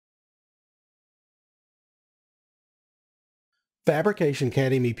Fabrication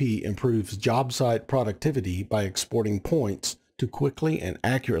CADmep improves job site productivity by exporting points to quickly and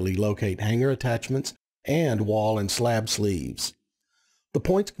accurately locate hanger attachments and wall and slab sleeves. The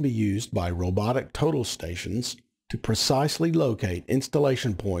points can be used by robotic total stations to precisely locate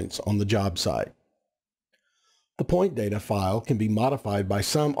installation points on the job site. The point data file can be modified by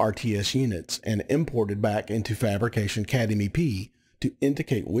some RTS units and imported back into Fabrication CADmep to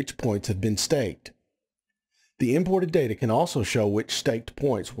indicate which points have been staked. The imported data can also show which staked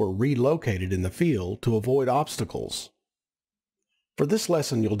points were relocated in the field to avoid obstacles. For this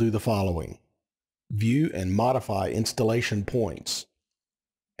lesson, you'll do the following: view and modify installation points,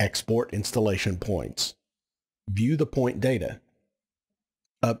 export installation points, view the point data,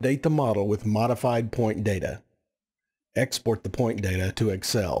 update the model with modified point data, export the point data to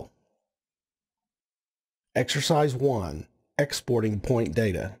Excel. Exercise 1. Exporting point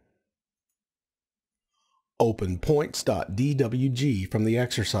data. Open points.dwg from the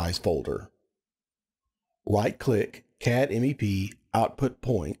exercise folder. Right-click CADmep Output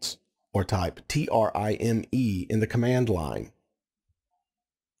Points, or type TRIME in the command line.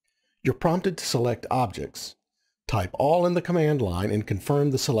 You're prompted to select objects. Type all in the command line and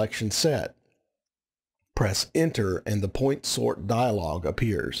confirm the selection set. Press Enter and the Point Sort dialog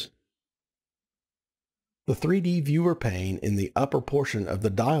appears. The 3D Viewer pane in the upper portion of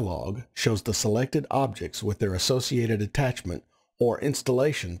the dialog shows the selected objects with their associated attachment or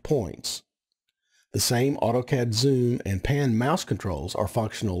installation points. The same AutoCAD Zoom and Pan mouse controls are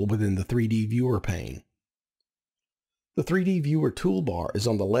functional within the 3D Viewer pane. The 3D Viewer toolbar is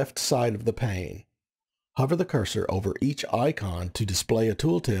on the left side of the pane. Hover the cursor over each icon to display a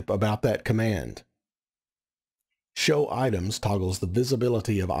tooltip about that command. Show Items toggles the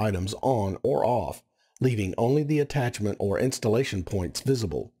visibility of items on or off, leaving only the attachment or installation points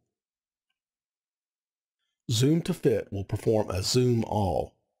visible. Zoom to Fit will perform a Zoom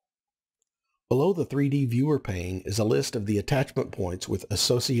All. Below the 3D Viewer pane is a list of the attachment points with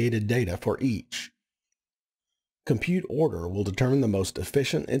associated data for each. Compute Order will determine the most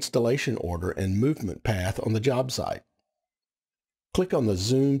efficient installation order and movement path on the job site. Click on the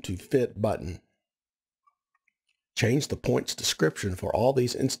Zoom to Fit button. Change the point's description for all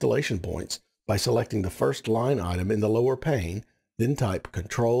these installation points by selecting the first line item in the lower pane, then type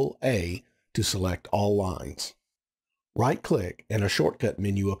Ctrl-A to select all lines. Right-click and a shortcut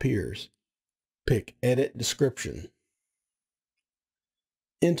menu appears. Pick Edit Description.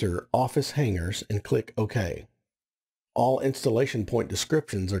 Enter Office Hangers and click OK. All installation point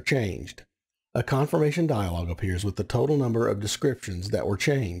descriptions are changed. A confirmation dialog appears with the total number of descriptions that were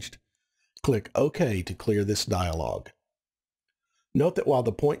changed. Click OK to clear this dialog. Note that while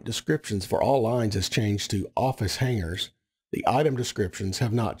the point descriptions for all lines has changed to Office Hangers, the item descriptions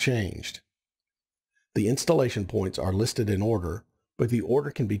have not changed. The installation points are listed in order, but the order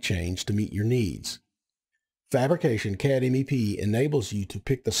can be changed to meet your needs. Fabrication CADmep enables you to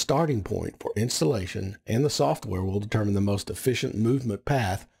pick the starting point for installation, and the software will determine the most efficient movement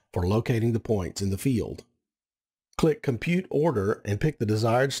path for locating the points in the field. Click Compute Order and pick the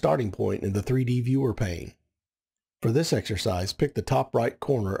desired starting point in the 3D Viewer pane. For this exercise, pick the top right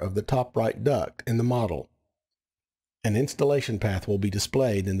corner of the top right duct in the model. An installation path will be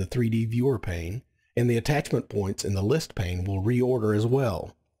displayed in the 3D Viewer pane, and the attachment points in the list pane will reorder as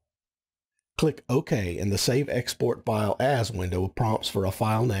well. Click OK and the Save Export File As window prompts for a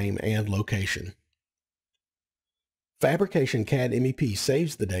file name and location. Fabrication CADmep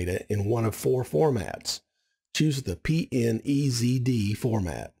saves the data in one of 4 formats. Choose the PNEZD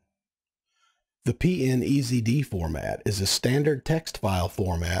format. The PNEZD format is a standard text file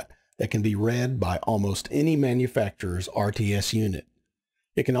format that can be read by almost any manufacturer's RTS unit.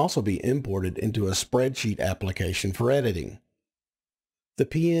 It can also be imported into a spreadsheet application for editing. The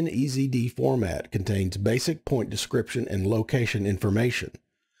PNEZD format contains basic point description and location information.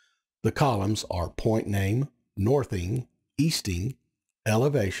 The columns are point name, northing, easting,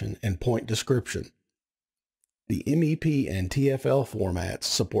 elevation, and point description. The MEP and TFL formats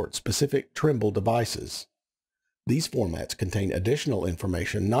support specific Trimble devices. These formats contain additional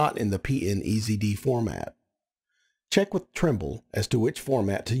information not in the PNEZD format. Check with Trimble as to which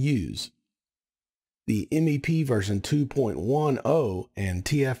format to use. The MEP version 2.10 and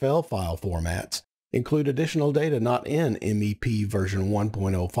TFL file formats include additional data not in MEP version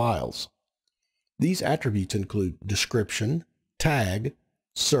 1.0 files. These attributes include description, tag,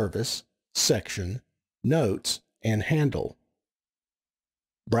 service, section, notes, and handle.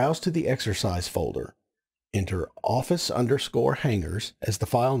 Browse to the exercise folder. Enter Office_Hangers as the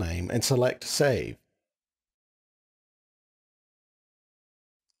file name and select Save.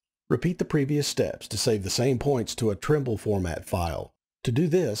 Repeat the previous steps to save the same points to a Trimble format file. To do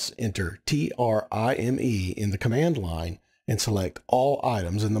this, enter TRIME in the command line and select all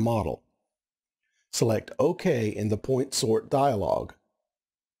items in the model. Select OK in the Point Sort dialog.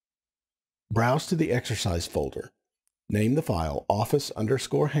 Browse to the exercise folder. Name the file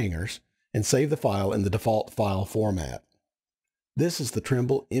office_hangers and save the file in the default file format. This is the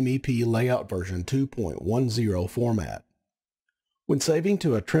Trimble MEP Layout version 2.10 format. When saving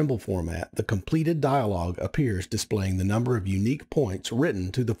to a Trimble format, the completed dialog appears displaying the number of unique points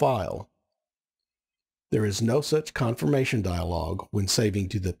written to the file. There is no such confirmation dialog when saving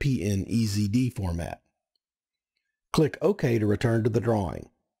to the PNEZD format. Click OK to return to the drawing.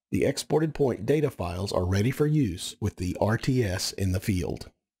 The exported point data files are ready for use with the RTS in the field.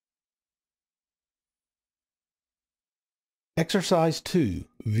 Exercise 2.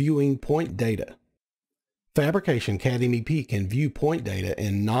 Viewing point data. Fabrication CADmep can view point data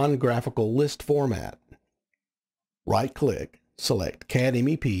in non-graphical list format. Right-click, select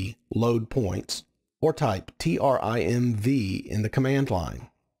CADmep, Load Points, or type TRIMV in the command line.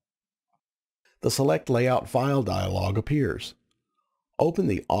 The Select Layout File dialog appears. Open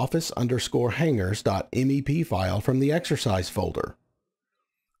the office_hangers.mep file from the exercise folder.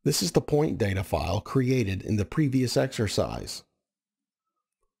 This is the point data file created in the previous exercise.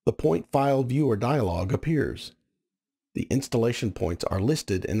 The Point File Viewer dialog appears. The installation points are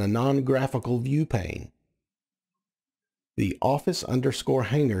listed in a non-graphical view pane. The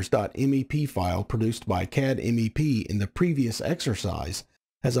office_hangers.mep file produced by CADmep in the previous exercise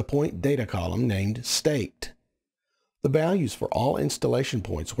has a point data column named Staked. The values for all installation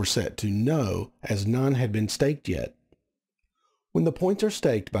points were set to No, as none had been staked yet. When the points are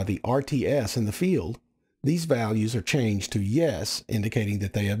staked by the RTS in the field, these values are changed to Yes, indicating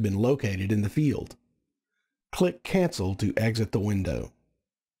that they have been located in the field. Click Cancel to exit the window.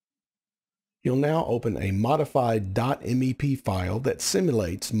 You'll now open a modified .mep file that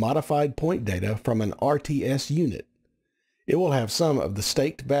simulates modified point data from an RTS unit. It will have some of the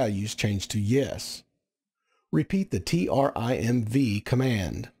staked values changed to Yes. Repeat the TRIMV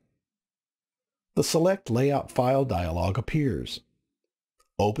command. The Select Layout File dialog appears.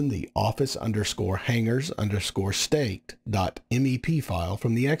 Open the office_hangers_staked.mep file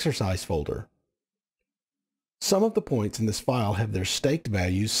from the exercise folder. Some of the points in this file have their staked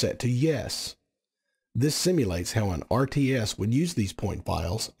values set to Yes. This simulates how an RTS would use these point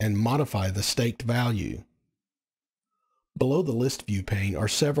files and modify the staked value. Below the list view pane are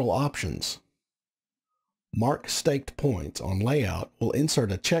several options. Mark Staked Points on Layout will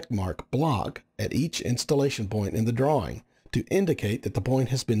insert a checkmark block at each installation point in the drawing to indicate that the point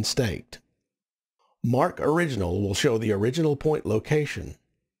has been staked. Mark Original will show the original point location.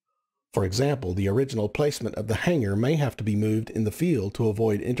 For example, the original placement of the hanger may have to be moved in the field to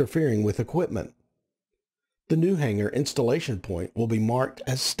avoid interfering with equipment. The new hanger installation point will be marked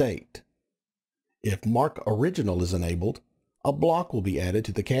as staked. If Mark Original is enabled, a block will be added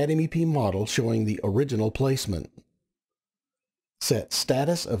to the CADmep model showing the original placement. Set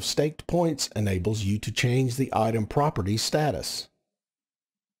Status of Staked Points enables you to change the item property's status.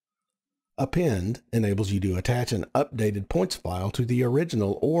 Append enables you to attach an updated points file to the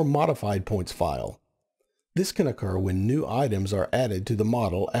original or modified points file. This can occur when new items are added to the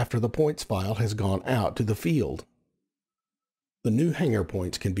model after the points file has gone out to the field. The new hanger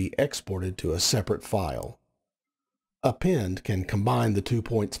points can be exported to a separate file. Append can combine the two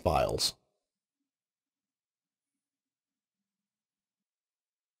points files.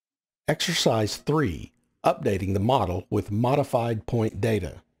 Exercise 3. Updating the model with modified point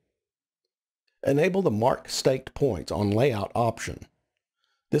data. Enable the Mark Staked Points on Layout option.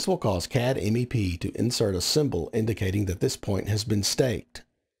 This will cause CADmep to insert a symbol indicating that this point has been staked.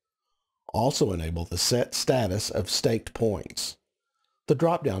 Also enable the Set Status of Staked Points. The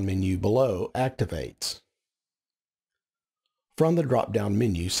drop-down menu below activates. From the drop-down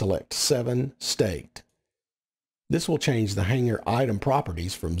menu, select 7 Staked. This will change the hanger item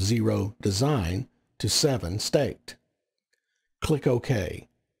properties from 0 Design to 7 Staked. Click OK.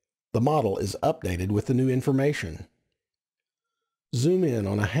 The model is updated with the new information. Zoom in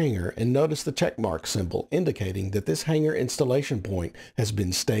on a hanger and notice the checkmark symbol indicating that this hanger installation point has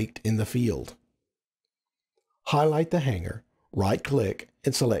been staked in the field. Highlight the hanger, right-click,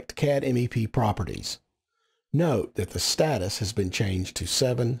 and select CADmep Properties. Note that the status has been changed to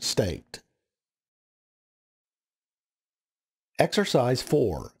 7 Staked. Exercise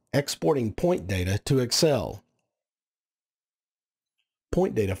 4. Exporting point data to Excel.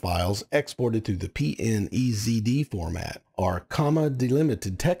 Point data files exported to the PNEZD format are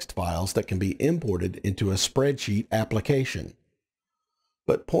comma-delimited text files that can be imported into a spreadsheet application.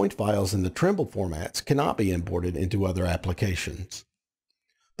 but point files in the Trimble formats cannot be imported into other applications.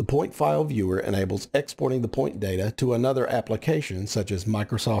 The point file viewer enables exporting the point data to another application such as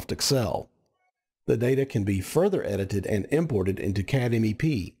Microsoft Excel. The data can be further edited and imported into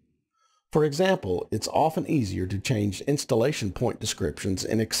CADmep. For example, it's often easier to change installation point descriptions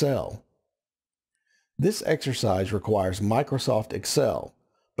in Excel. This exercise requires Microsoft Excel,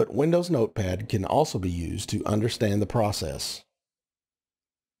 but Windows Notepad can also be used to understand the process.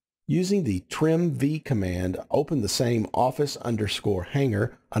 Using the trimv command, open the same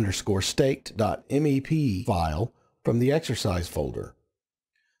office_hanger_staked.mep file from the exercise folder.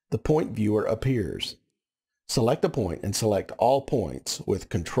 The point viewer appears. Select a point and select all points with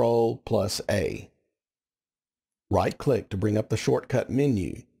Ctrl+A. Right-click to bring up the shortcut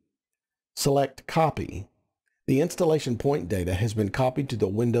menu. Select Copy. The installation point data has been copied to the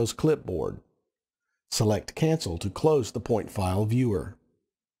Windows clipboard. Select Cancel to close the point file viewer.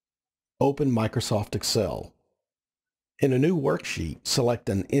 Open Microsoft Excel. In a new worksheet, select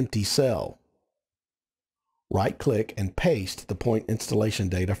an empty cell. Right-click and paste the point installation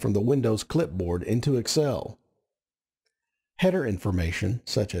data from the Windows clipboard into Excel. Header information,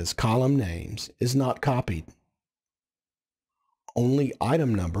 such as column names, is not copied. Only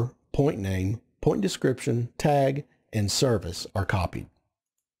item number, point name, point description, tag, and service are copied.